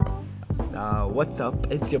What's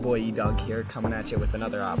up? It's your boy E-Dog here, coming at you with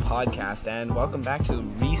another podcast, and welcome back to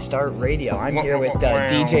Restart Radio. I'm here with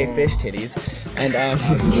DJ Fish Titties, and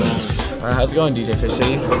how's it going, DJ Fish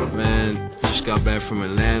Titties? Man, just got back from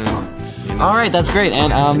Atlanta. You know? All right, that's great.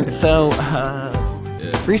 And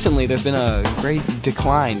recently there's been a great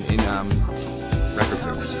decline in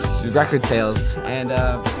record sales, and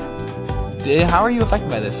how are you affected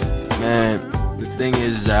by this? Man, the thing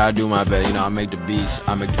is that I do my best. You know, I make the beats,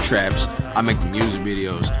 I make the traps, I make the music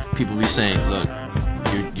videos. People be saying, look,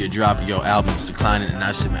 you're dropping your album's declining, and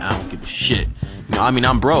I said, man, I don't give a shit. You know, I mean,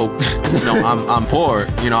 I'm broke. You know, I'm poor.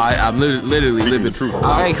 You know, I'm literally living the truth. All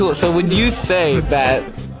right, cool. So would you say that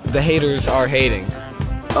the haters are hating?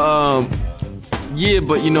 Yeah,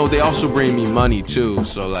 but you know, they also bring me money too.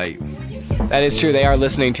 So like, that is true. They are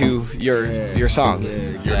listening to your songs. Yeah,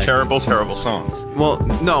 exactly. Your terrible songs. Well,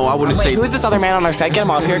 no, I wouldn't say. Who is this other man on our site? Get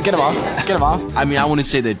him off here. Get him off. Get him off. I mean, I wouldn't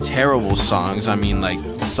say they're terrible songs. I mean, like,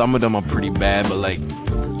 some of them are pretty bad, but like,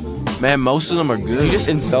 man, most of them are good. Did you just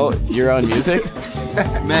insult your own music?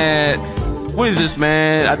 Man, what is this,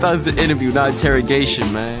 man? I thought it was an interview, not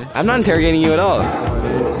interrogation, man. I'm not interrogating you at all.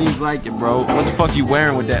 It seems like it, bro. What the fuck you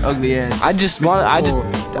wearing with that ugly ass? I just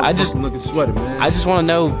looking sweater, man. I just want to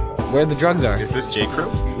know where the drugs are. Is this J. Crew?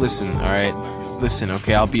 Listen, all right. Listen,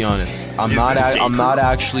 okay. I'll be honest. I'm not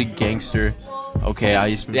actually gangster. Okay,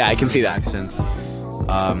 I can see that accent.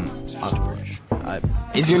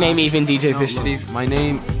 Is your name even DJ Fish Titties? My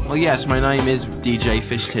name, well, yes, my name is DJ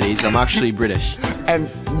Fish Titties. I'm actually British. And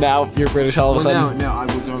now you're British all of a sudden? No, I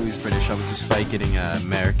was always British. I was just getting an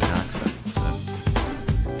American accent. So.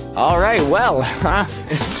 All right, well,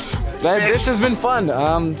 this has been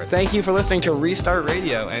fun. Thank you for listening to Restart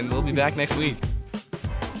Radio, and we'll be back next week.